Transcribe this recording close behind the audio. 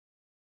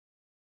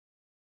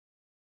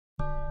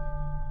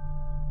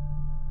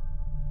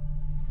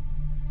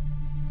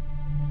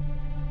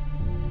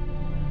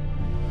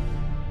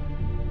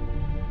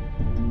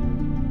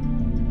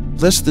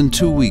Less than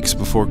 2 weeks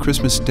before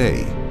Christmas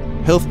Day,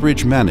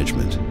 HealthBridge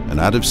Management, an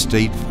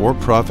out-of-state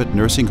for-profit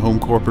nursing home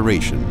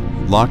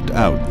corporation, locked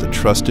out the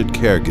trusted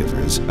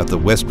caregivers at the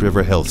West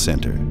River Health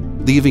Center,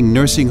 leaving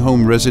nursing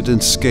home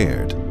residents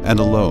scared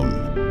and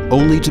alone,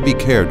 only to be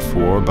cared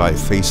for by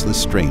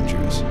faceless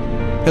strangers.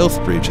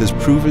 HealthBridge has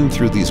proven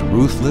through these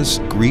ruthless,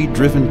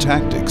 greed-driven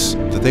tactics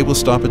that they will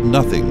stop at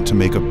nothing to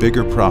make a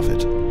bigger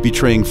profit,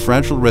 betraying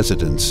fragile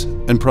residents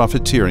and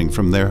profiteering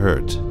from their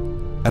hurt.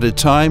 At a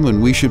time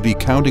when we should be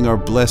counting our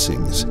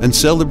blessings and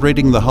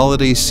celebrating the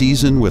holiday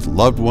season with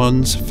loved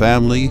ones,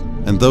 family,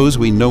 and those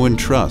we know and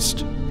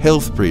trust,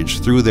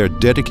 HealthBridge threw their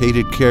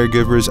dedicated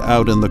caregivers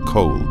out in the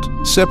cold,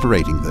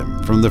 separating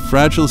them from the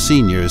fragile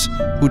seniors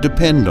who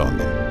depend on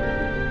them.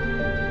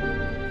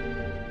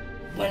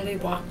 When we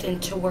walked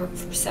into work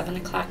for 7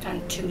 o'clock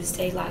on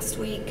Tuesday last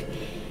week,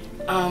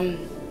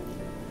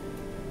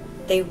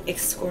 they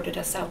escorted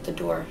us out the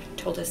door,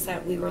 told us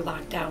that we were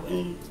locked out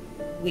and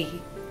we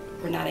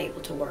were not able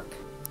to work.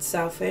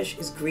 Selfish,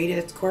 it's greed,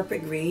 it's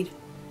corporate greed.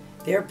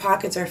 Their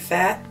pockets are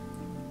fat,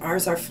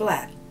 ours are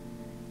flat.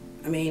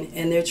 I mean,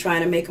 and they're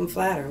trying to make them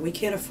flatter. We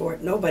can't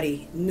afford,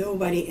 nobody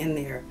in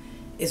there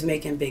is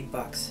making big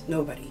bucks,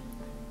 nobody.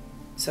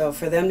 So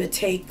for them to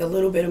take the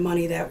little bit of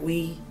money that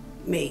we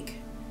make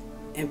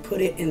and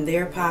put it in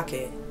their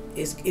pocket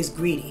is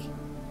greedy.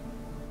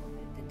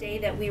 The day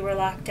that we were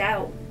locked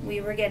out, we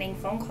were getting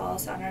phone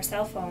calls on our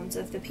cell phones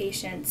of the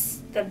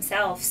patients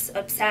themselves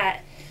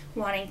upset,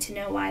 wanting to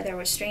know why there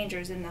were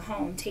strangers in the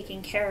home taking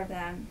care of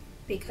them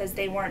because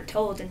they weren't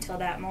told until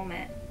that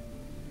moment.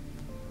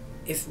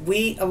 If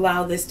we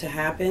allow this to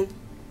happen,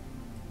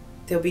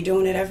 they'll be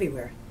doing it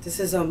everywhere. This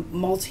is a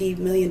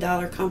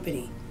multi-million-dollar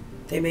company.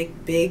 They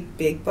make big,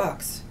 big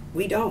bucks.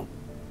 We don't.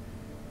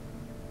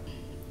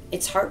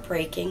 It's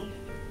heartbreaking.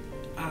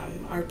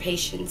 Our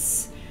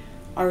patients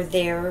are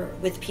there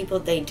with people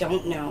they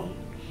don't know.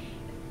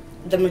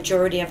 The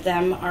majority of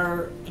them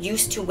are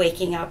used to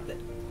waking up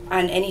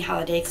on any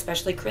holiday,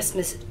 especially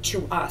Christmas,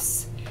 to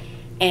us.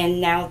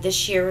 And now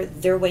this year,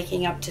 they're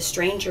waking up to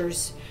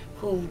strangers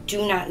who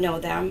do not know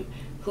them,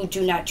 who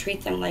do not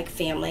treat them like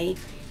family,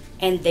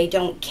 and they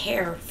don't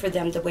care for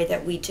them the way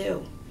that we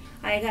do.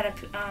 I got a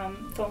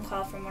phone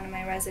call from one of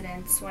my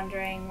residents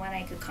wondering when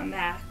I could come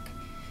back,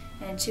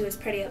 and she was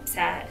pretty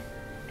upset,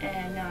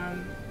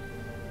 and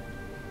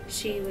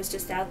she was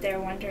just out there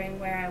wondering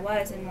where I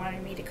was and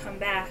wanted me to come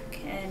back,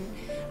 and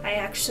I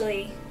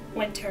actually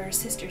went to her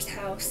sister's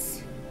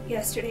house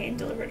yesterday and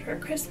delivered her a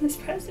Christmas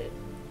present.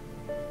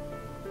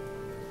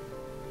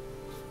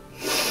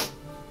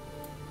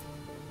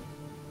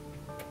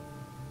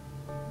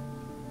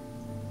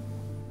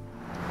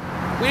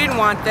 We didn't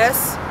want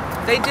this.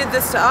 They did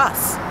this to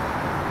us.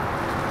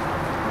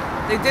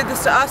 They did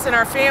this to us and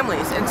our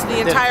families and to the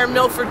entire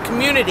Milford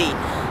community.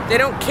 They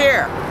don't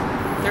care.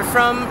 They're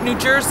from New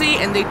Jersey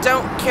and they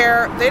don't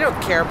care. They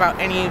don't care about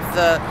any of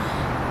the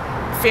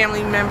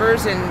family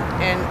members and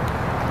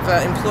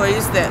the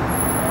employees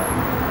that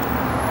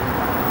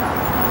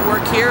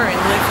work here and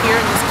live here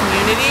in this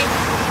community.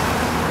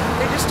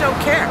 They just don't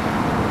care.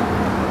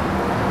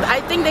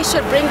 I think they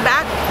should bring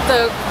back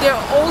their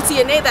old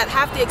CNA that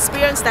have the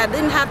experience that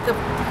didn't have the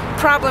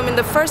problem in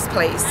the first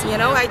place. You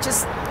know, I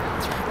just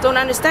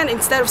don't understand.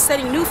 Instead of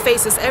setting new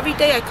faces, every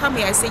day I come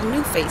here I see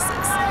new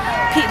faces.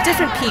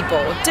 Different people,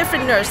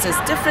 different nurses,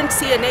 different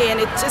CNA, and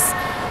it just,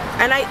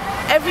 and I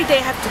every day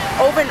have to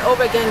over and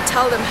over again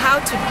tell them how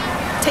to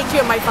take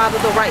care of my father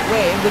the right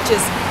way, which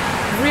is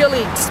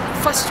really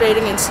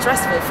frustrating and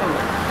stressful for me.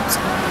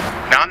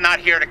 Now, I'm not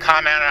here to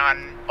comment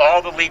on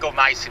all the legal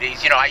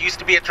niceties. You know, I used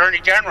to be Attorney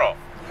General.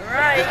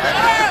 Right.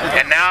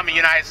 And now I'm a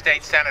United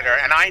States Senator.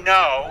 And I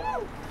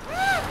know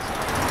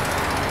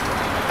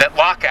that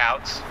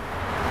lockouts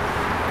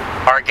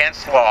are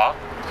against law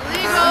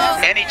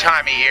any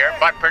time of year,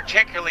 but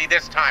particularly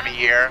this time of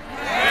year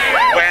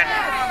when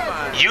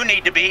you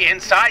need to be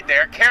inside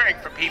there caring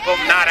for people,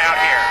 not out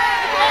here.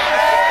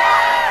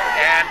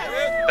 And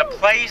the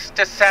place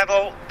to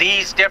settle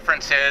these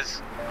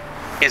differences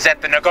is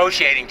at the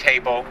negotiating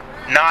table,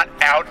 not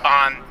out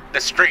on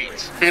the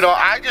streets. You know,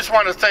 I just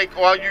want to thank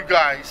all you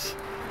guys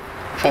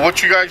for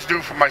what you guys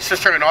do for my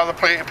sister and all the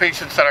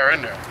patients that are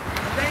in there.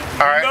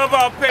 All right?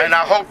 And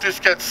I hope this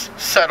gets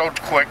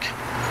settled quick.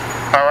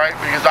 All right?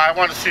 Because I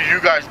want to see you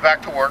guys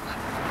back to work.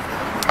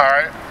 All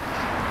right?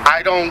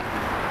 I don't...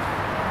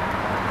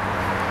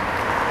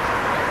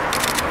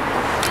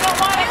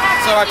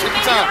 So I took the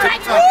time.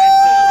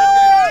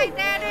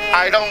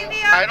 I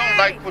don't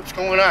like what's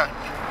going on.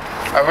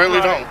 I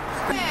really don't.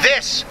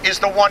 This is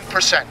the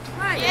 1%.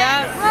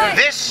 Yeah.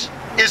 This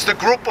is the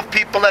group of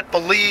people that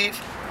believe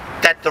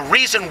that the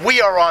reason we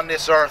are on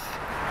this earth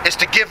is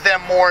to give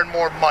them more and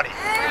more money.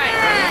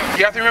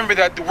 You have to remember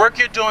that the work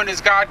you're doing is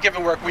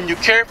God-given work. When you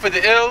care for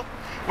the ill,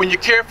 when you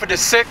care for the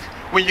sick,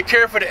 when you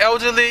care for the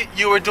elderly,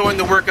 you are doing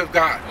the work of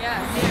God.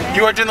 Yeah.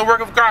 You are doing the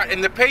work of God,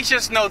 and the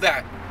patients know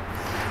that.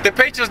 The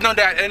patients know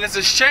that, and it's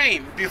a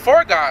shame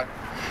before God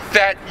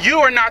that you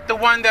are not the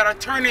one that are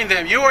turning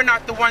them. You are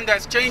not the one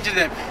that's changing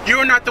them. You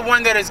are not the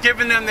one that is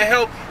giving them the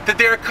help that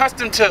they're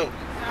accustomed to.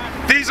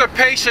 These are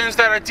patients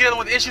that are dealing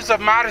with issues of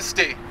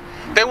modesty.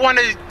 They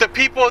wanted the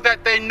people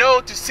that they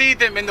know to see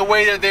them in the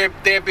way that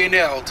they're being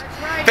held.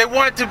 They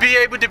want to be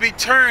able to be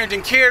turned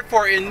and cared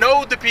for and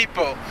know the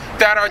people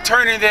that are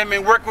turning them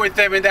and working with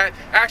them and that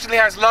actually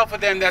has love for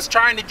them, that's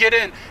trying to get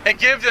in and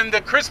give them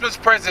the Christmas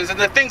presents and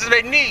the things that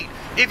they need,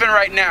 even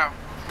right now.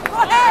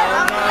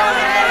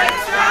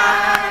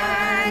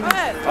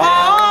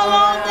 All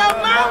on the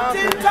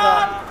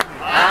mountaintop,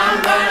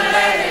 I'm gonna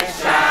let it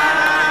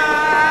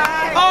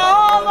shine.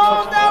 All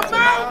on the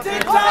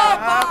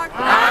mountaintop,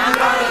 I'm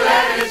gonna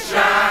let it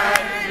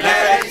shine.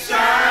 Let it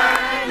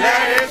shine,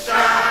 let it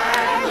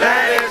shine,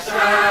 let it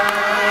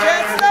shine.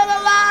 Just let a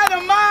light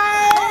of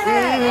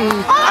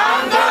mine,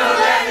 I'm gonna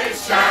let it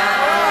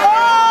shine.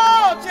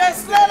 Oh,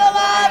 just let a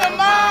light of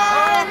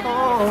mine,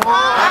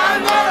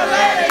 I'm gonna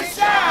let it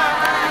shine.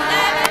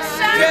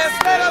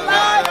 Just let a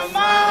light of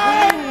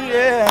mine,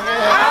 yeah.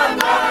 I'm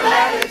gonna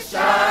let it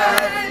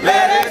shine.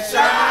 Let it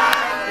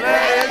shine,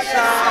 let it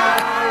shine,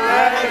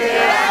 let it shine.